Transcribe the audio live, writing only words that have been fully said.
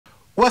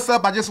What's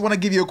up? I just want to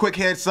give you a quick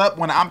heads up.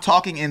 When I'm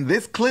talking in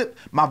this clip,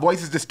 my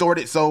voice is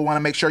distorted, so I want to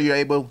make sure you're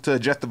able to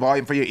adjust the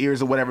volume for your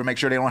ears or whatever, make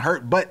sure they don't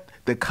hurt. But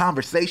the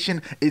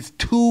conversation is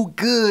too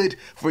good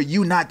for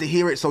you not to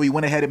hear it, so we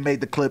went ahead and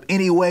made the clip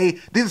anyway.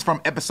 This is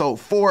from episode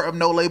 4 of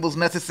No Labels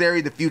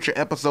Necessary. The future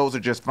episodes are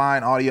just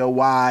fine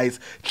audio-wise.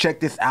 Check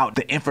this out.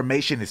 The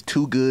information is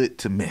too good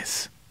to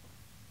miss.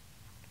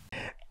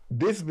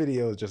 This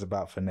video is just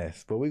about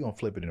finesse, but we're going to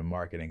flip it into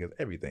marketing because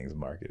everything's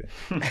marketing.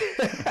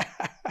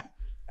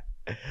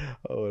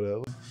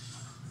 Hold up.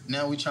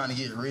 Now we trying to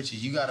get rich.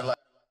 You gotta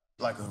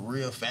like a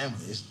real family.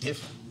 It's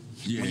different.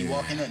 Yeah. When you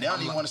walk in there, they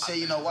don't even want to say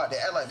you know what. They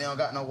act like they don't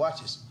got no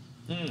watches.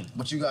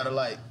 But you gotta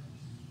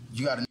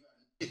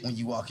when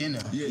you walk in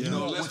there. Yeah, you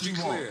know let's be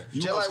clear.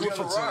 Just like with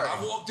Ferrari.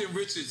 I walked in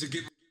Richard to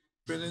get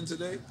in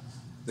today.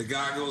 The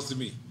guy goes to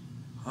me,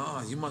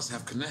 you must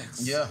have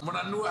connects. Yeah. When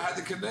I knew I had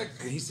to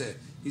connect, and he said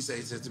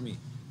to me,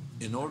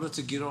 in order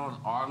to get on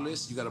our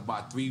list, you gotta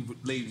buy 3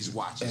 ladies'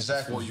 watches.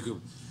 Exactly. Before you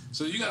could.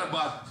 So you gotta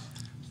buy.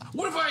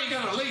 What if I ain't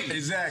got a lady?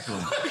 Exactly.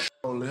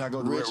 I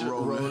go Richard,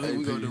 rolling.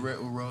 We go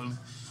direct with rolling.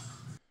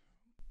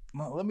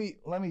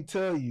 Let me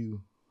tell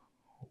you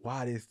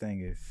why this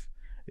thing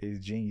is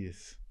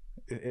genius.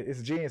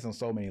 It's genius on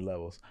so many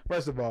levels.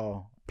 First of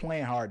all,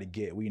 playing hard to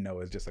get, we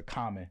know is just a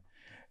common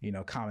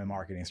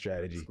marketing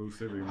strategy.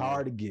 Exclusivity.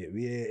 Hard to get.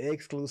 Yeah,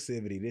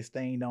 exclusivity. This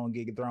thing don't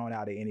get thrown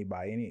out at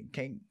anybody. And it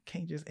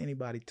can't just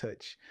anybody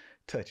touch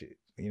it.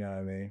 You know what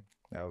I mean?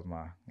 That was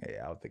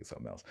I was thinking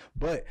something else.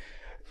 But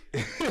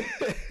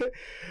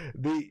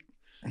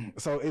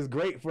so it's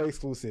great for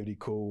exclusivity,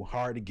 cool,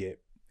 hard to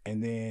get.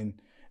 And then,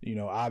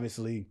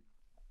 obviously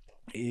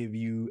if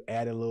you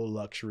add a little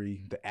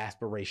luxury, the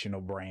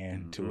aspirational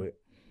brand to it.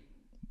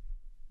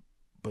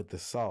 But the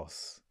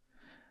sauce,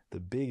 the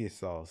biggest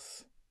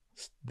sauce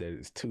that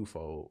is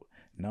twofold.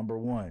 Number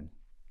one,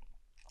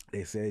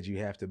 they said you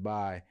have to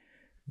buy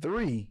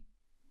 3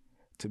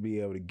 to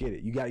be able to get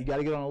it. You got to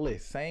get on a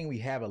list. Saying we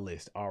have a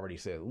list already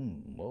says,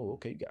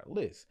 okay, you got a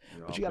list.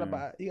 But you got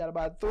to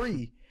buy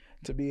 3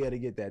 to be able to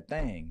get that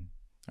thing.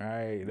 All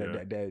right,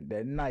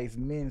 that nice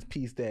men's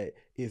piece that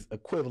is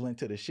equivalent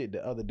to the shit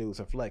that other dudes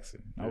are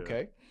flexing.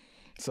 Okay,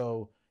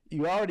 so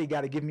you already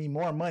got to give me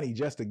more money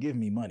just to give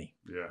me money.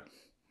 Yeah,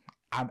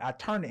 I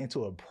turned it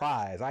into a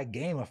prize. I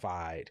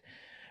gamified,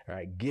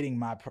 right, getting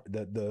my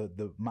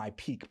my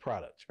peak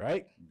product,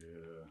 right?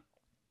 Yeah.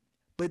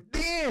 But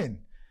then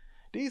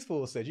these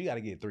fools said you got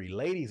to get 3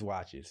 ladies'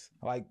 watches.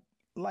 Like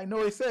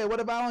Nori said,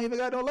 what if I don't even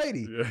got no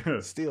lady? Yeah.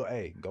 Still,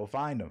 hey, go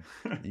find them.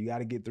 You got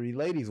to get 3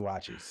 ladies'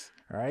 watches,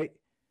 right?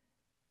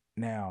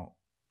 Now,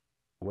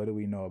 what do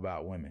we know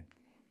about women?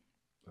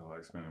 I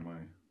like spending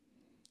money.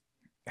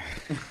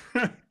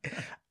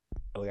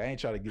 Look, I ain't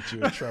trying to get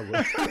you in trouble.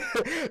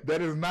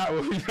 That is not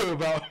what we know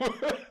about.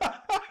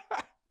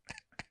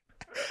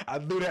 I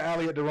threw the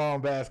alley at the wrong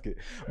basket.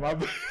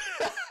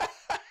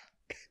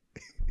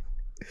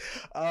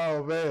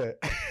 Oh, man.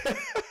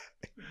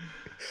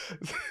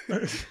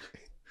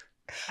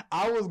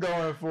 I was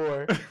going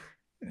for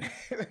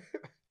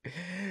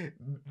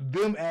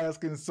them as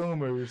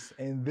consumers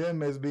and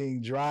them as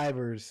being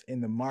drivers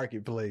in the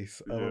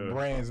marketplace of a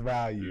brand's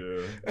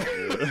value. Yeah.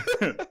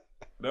 That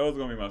was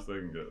gonna be my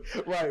second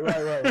guess. Right.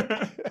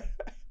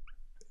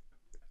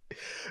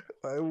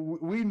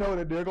 We know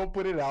that they're gonna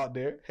put it out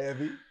there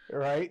heavy,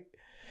 right?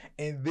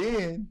 And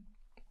then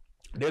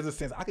there's a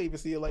sense I could even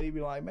see a lady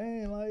be like,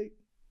 man, like,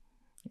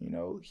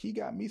 he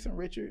got me some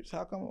Richards.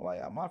 How come,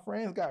 like, my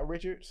friends got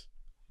Richards?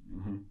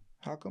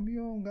 How come you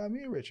don't got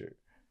me a Richard?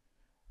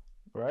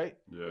 Right?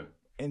 Yeah.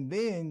 And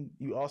then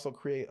you also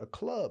create a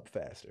club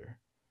faster.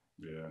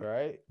 Yeah.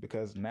 Right?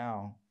 Because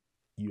now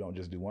you don't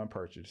just do one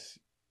purchase,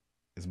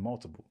 it's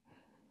multiple.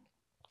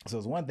 So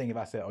it's one thing if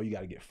I said, you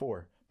got to get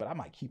 4, but I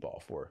might keep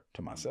all 4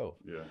 to myself.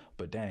 Yeah.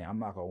 But dang, I'm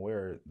not going to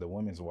wear the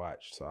women's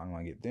watch, so I'm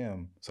going to get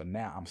them. So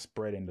now I'm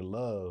spreading the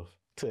love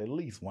to at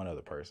least one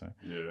other person.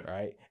 Yeah.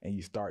 Right? And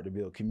you start to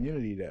build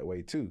community that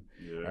way too.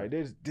 Yeah. Right?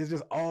 There's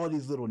just all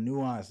these little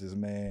nuances,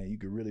 man. You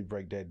could really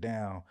break that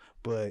down.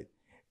 But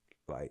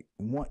like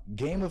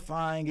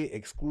gamifying it,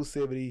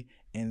 exclusivity,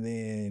 and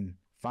then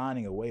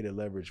finding a way to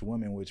leverage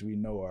women, which we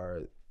know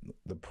are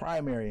the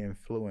primary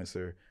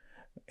influencer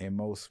in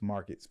most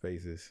market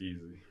spaces.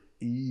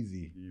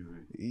 Easy.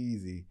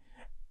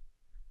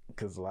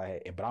 Cause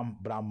but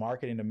I'm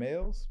marketing to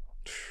males.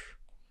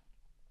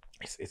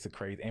 It's a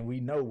crazy, and we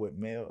know what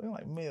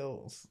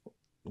males,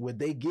 what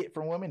they get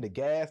from women, the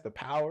gas, the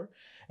power,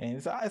 and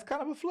it's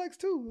kind of a flex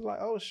too. It's like,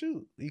 oh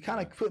shoot, you kind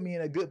of put me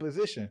in a good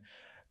position.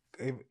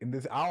 I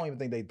don't even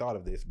think they thought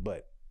of this,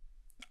 but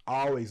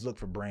I always look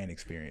for brand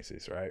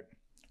experiences, right?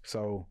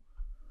 So,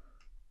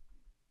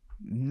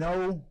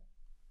 no,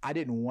 I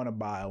didn't want to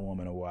buy a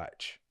woman a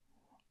watch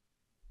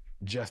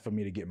just for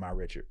me to get my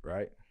Richard,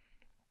 right?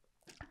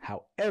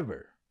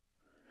 However,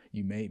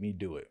 you made me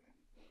do it.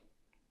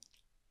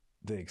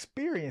 The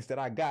experience that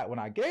I got when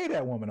I gave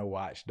that woman a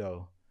watch,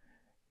 though,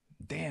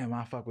 damn,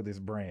 I fuck with this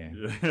brand.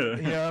 Yeah.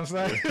 You know what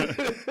I'm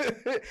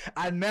saying?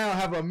 I now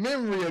have a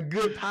memory, a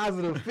good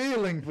positive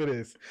feeling for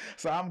this.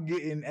 So I'm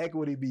getting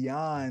equity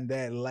beyond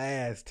that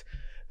last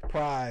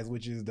prize,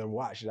 which is the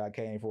watch that I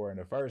came for in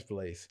the first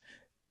place.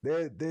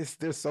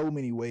 There's so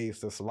many ways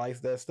to slice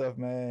that stuff,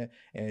 man.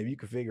 And if you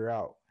can figure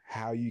out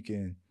how you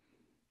can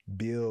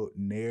build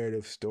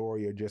narrative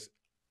story or just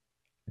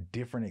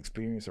different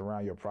experience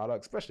around your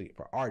product, especially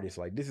for artists,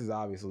 like this is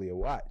obviously a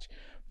watch,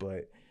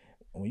 but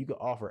when you can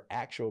offer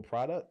actual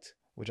product,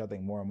 which I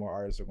think more and more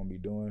artists are going to be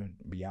doing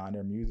beyond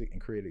their music, and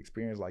create an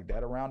experience like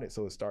that around it,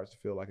 so it starts to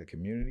feel like a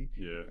community.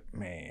 Yeah,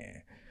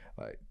 man,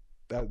 like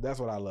that's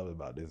what I love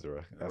about this,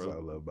 bro. That's what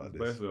I love about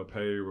this. Basically, a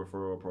paid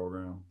referral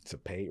program. It's a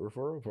paid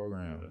referral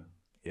program.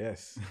 Yeah.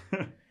 Yes,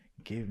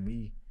 give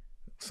me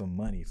some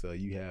money so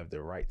you have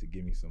the right to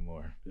give me some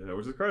more. Yeah,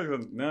 which is crazy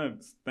because now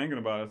thinking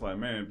about it, it's like,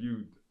 man, if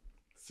you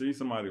see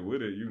somebody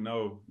with it, you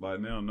know, like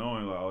now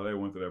knowing like, oh, they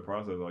went through that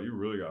process, like you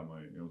really got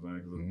money. You know what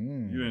I'm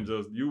saying?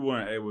 Because you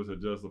weren't able to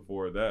just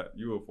afford that.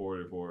 You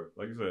afforded for,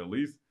 like you said, at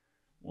least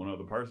one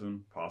other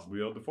person possibly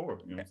able to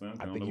afford. You know what I'm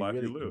saying? I think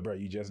you really, bro,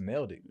 you just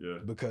nailed it. Yeah.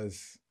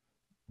 Because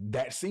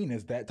that scene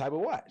is that type of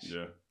watch.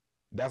 Yeah.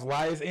 That's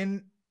why it's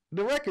in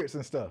the records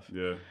and stuff.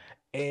 Yeah.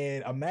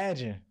 And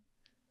imagine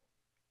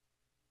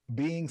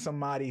being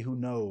somebody who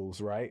knows,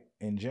 right,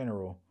 in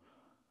general,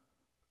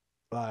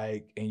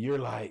 like, and you're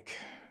like,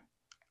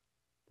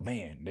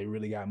 man, they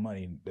really got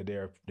money that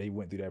they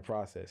went through that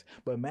process.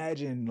 But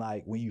imagine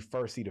like when you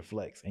first see the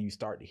flex and you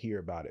start to hear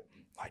about it,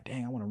 like,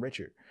 dang, I want a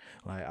Richard.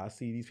 Like I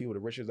see these people, the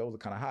Richards, those are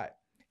kind of hot.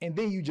 And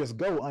then you just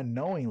go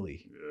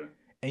unknowingly,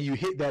 and you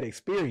hit that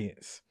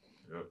experience.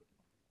 Yep.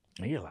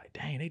 And you're like,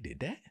 dang, they did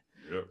that.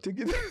 Yep. To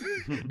get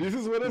this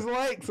is what it's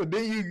like. So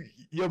then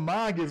your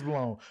mind gets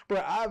blown.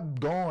 But I've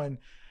gone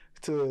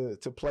to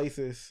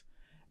places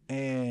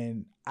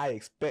and I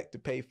expect to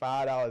pay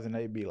 $5 and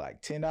they'd be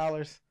like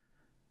 $10.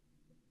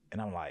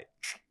 And I'm like,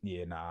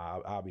 yeah, nah,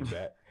 I'll be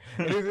back.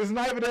 It's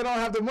not even that I don't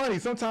have the money.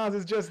 Sometimes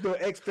it's just the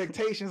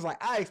expectations.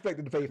 Like I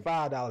expected to pay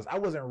 $5. I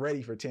wasn't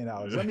ready for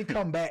 $10. Let me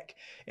come back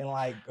in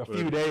like a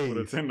few days.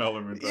 With a $10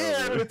 mentality.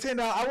 Yeah, with $10.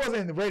 I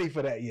wasn't ready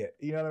for that yet.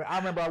 You know what I mean? I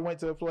remember I went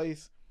to a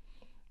place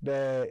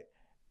that,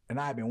 and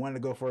I had been wanting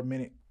to go for a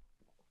minute.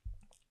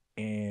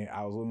 And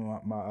I was with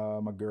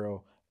my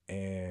girl,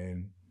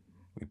 and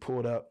we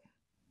pulled up,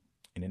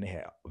 and then they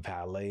had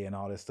valet and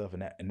all this stuff,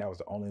 and that was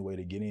the only way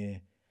to get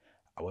in.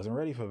 I wasn't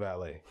ready for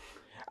valet.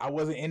 I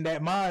wasn't in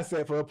that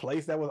mindset for a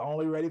place that was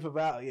only ready for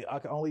valet. I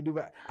could only do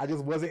valet. I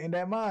just wasn't in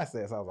that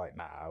mindset. So I was like,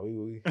 nah,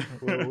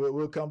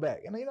 we'll come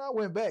back. And I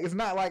went back. It's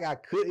not like I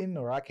couldn't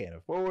or I can't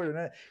afford it. Or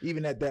not.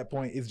 Even at that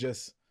point, it's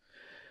just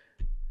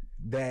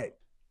that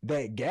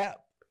gap.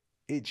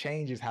 It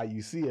changes how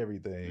you see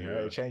everything.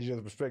 Right? It changes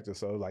your perspective.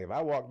 So like if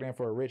I walked in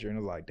for a Richard and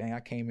it was like, dang, I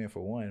came in for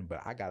one,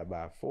 but I gotta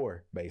buy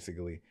 4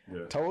 basically.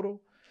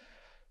 Total.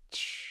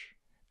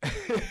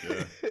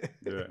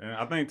 Yeah, and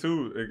I think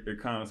too,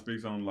 it kind of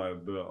speaks on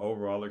like the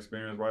overall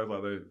experience, right? It's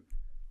like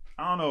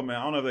I don't know, man.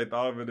 I don't know if they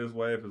thought of it this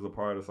way, if it's a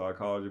part of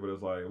psychology, but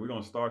it's like we're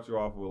gonna start you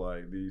off with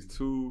like these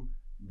 2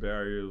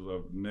 barriers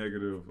of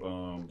negative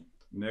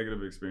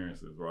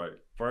experiences, right?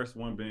 First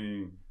one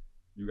being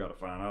you got to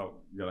find out,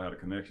 you got to have the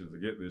connections to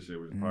get this shit,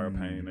 which is part of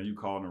pain. Then you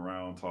calling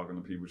around, talking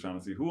to people, trying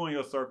to see who in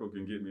your circle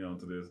can get me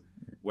onto this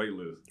wait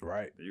list.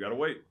 Right. Then you got to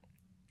wait,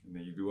 and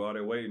then you do all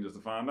that waiting just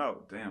to find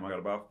out. Damn, I got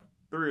about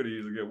 3 of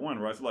these to get one,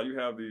 right? So like you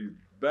have these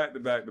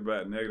back-to-back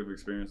negative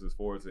experiences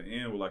for it to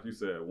end with, like you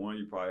said, one,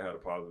 you probably had a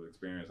positive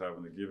experience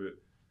having to give it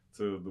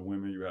to the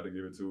women you had to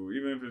give it to,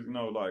 even if it's,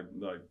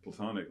 like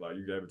platonic, like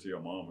you gave it to your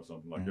mom or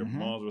something. Like your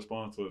mom's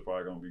response to it is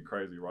probably gonna be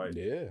crazy, right?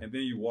 Yeah. And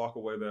then you walk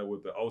away there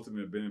with the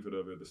ultimate benefit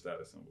of it, the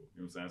status symbol.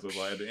 You know what I'm saying? So it's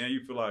like at the end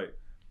you feel like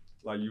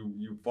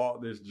you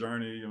fought this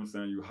journey, you know what I'm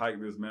saying? You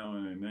hiked this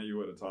mountain and then you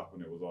were at the top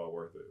and it was all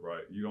worth it,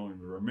 right? You don't even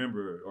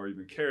remember or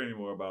even care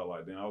anymore about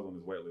like, damn, I was on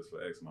this wait list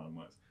for X amount of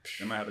months.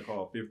 And I had to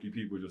call 50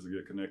 people just to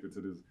get connected to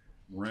this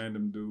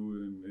random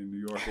dude in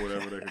New York or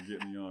whatever that could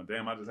get me on.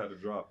 Damn, I just had to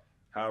drop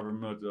however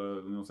much, you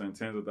know what I'm saying,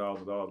 tens of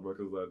thousands of dollars,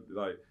 because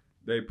like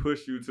they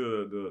push you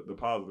to the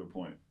positive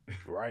point.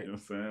 Right. You know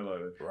what I'm saying?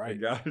 Like right. They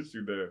got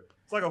you there.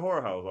 It's like a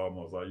horror house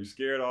almost. Like you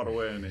scared all the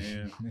way in the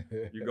end.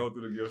 You go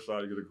through the gift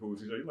shop, you get a cool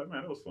t-shirt. You're like,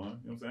 man, it was fun. You know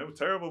what I'm saying? It was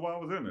terrible while I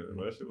was in it,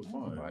 but that shit was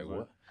fun. Like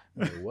what?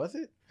 Was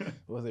it?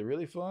 Was it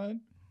really fun?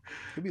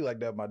 It'd be like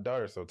that with my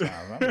daughter sometimes.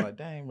 I'm like,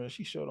 dang, bro,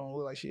 she sure don't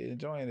look like she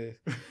enjoying this.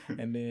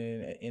 And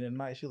then in the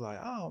night, she's like,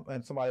 oh,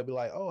 and somebody would be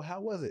like, oh, how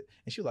was it?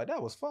 And she was like,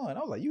 that was fun. I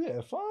was like, you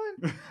had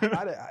fun?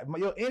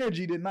 Your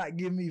energy did not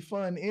give me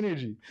fun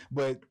energy.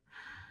 But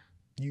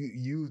you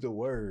use the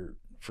word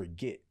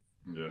forget.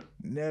 Yeah.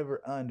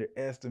 Never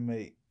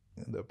underestimate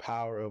the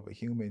power of a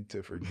human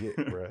to forget,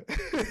 bro.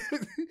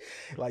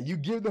 Like you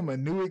give them a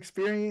new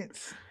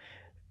experience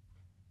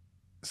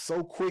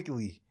so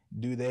quickly.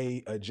 Do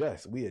they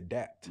adjust? We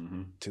adapt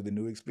to the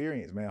new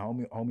experience, man.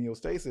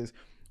 Homeostasis,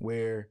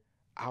 where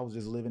I was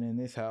just living in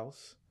this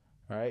house,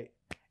 right?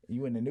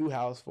 You in the new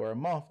house for a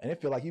month, and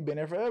it feel like you've been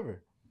there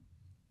forever.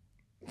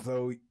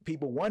 So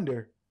people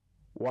wonder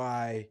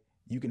why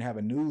you can have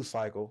a news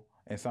cycle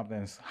and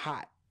something's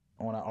hot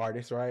on an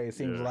artist, right? It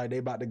seems Yeah. like they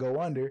about to go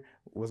under.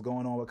 What's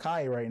going on with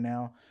Kanye right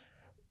now?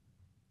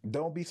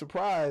 Don't be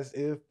surprised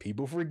if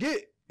people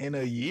forget in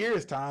a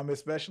year's time,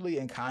 especially,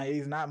 and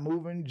Kanye's not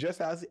moving just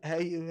how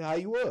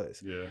he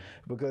was. Yeah.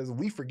 Because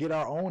we forget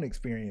our own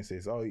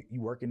experiences. Oh,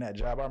 you working that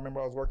job? I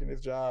remember I was working this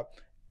job.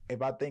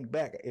 If I think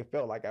back, it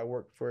felt like I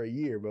worked for a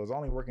year, but I was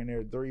only working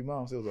there 3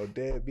 months. It was a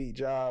deadbeat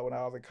job when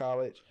I was in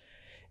college.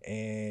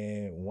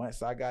 And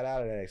once I got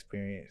out of that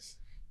experience,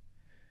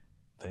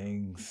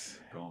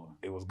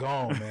 it was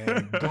gone,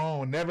 man.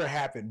 Gone. Never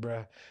happened,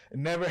 bruh.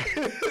 Never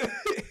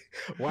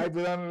wipe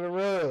it under the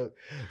rug.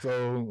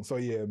 So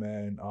yeah,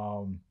 man.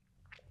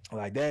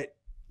 Like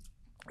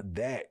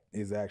that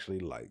is actually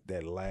like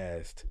that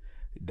last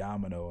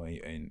domino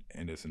in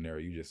the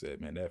scenario you just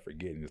said, man. That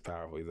forgetting is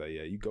powerful. He's like,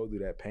 yeah, you go through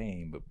that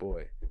pain, but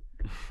boy,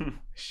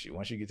 shit,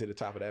 once you get to the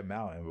top of that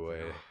mountain,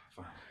 boy,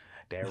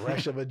 that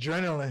rush of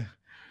adrenaline.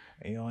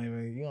 You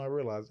don't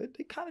realize they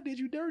kind of did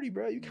you dirty,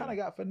 bro. You kind of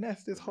got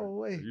finessed this whole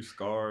way. You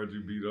scarred,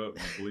 you beat up,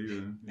 you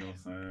bleeding. You know what I'm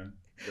saying?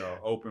 You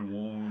got open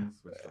wounds.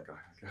 But it's like, I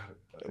got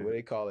it. What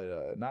they call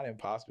it? Not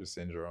imposter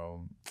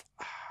syndrome.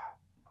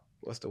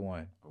 What's the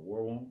one? A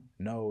war wound?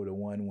 No, the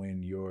one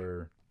when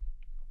you're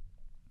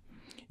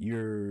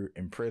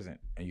in prison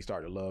and you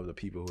start to love the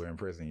people who are in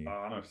prison.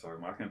 I know what you're talking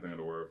about. I can't think of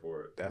the word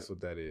for it. That's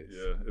what that is.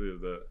 Yeah, it is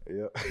that.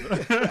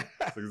 Yep.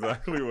 That's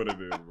exactly what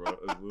it is, bro.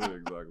 That's literally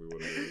exactly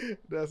what it is.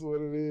 That's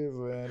what it is,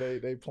 man.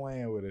 They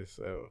playing with us.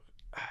 So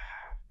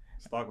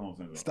Stockholm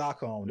syndrome.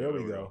 Stockholm. There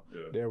we go.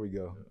 Yeah. There we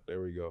go.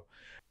 There we go.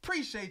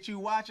 Appreciate you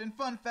watching.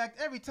 Fun fact,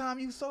 every time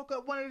you soak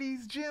up one of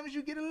these gems,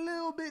 you get a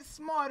little bit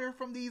smarter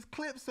from these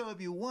clips. So if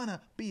you want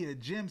to be a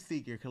gem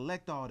seeker,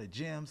 collect all the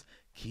gems,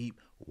 keep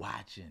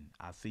watching.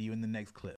 I'll see you in the next clip.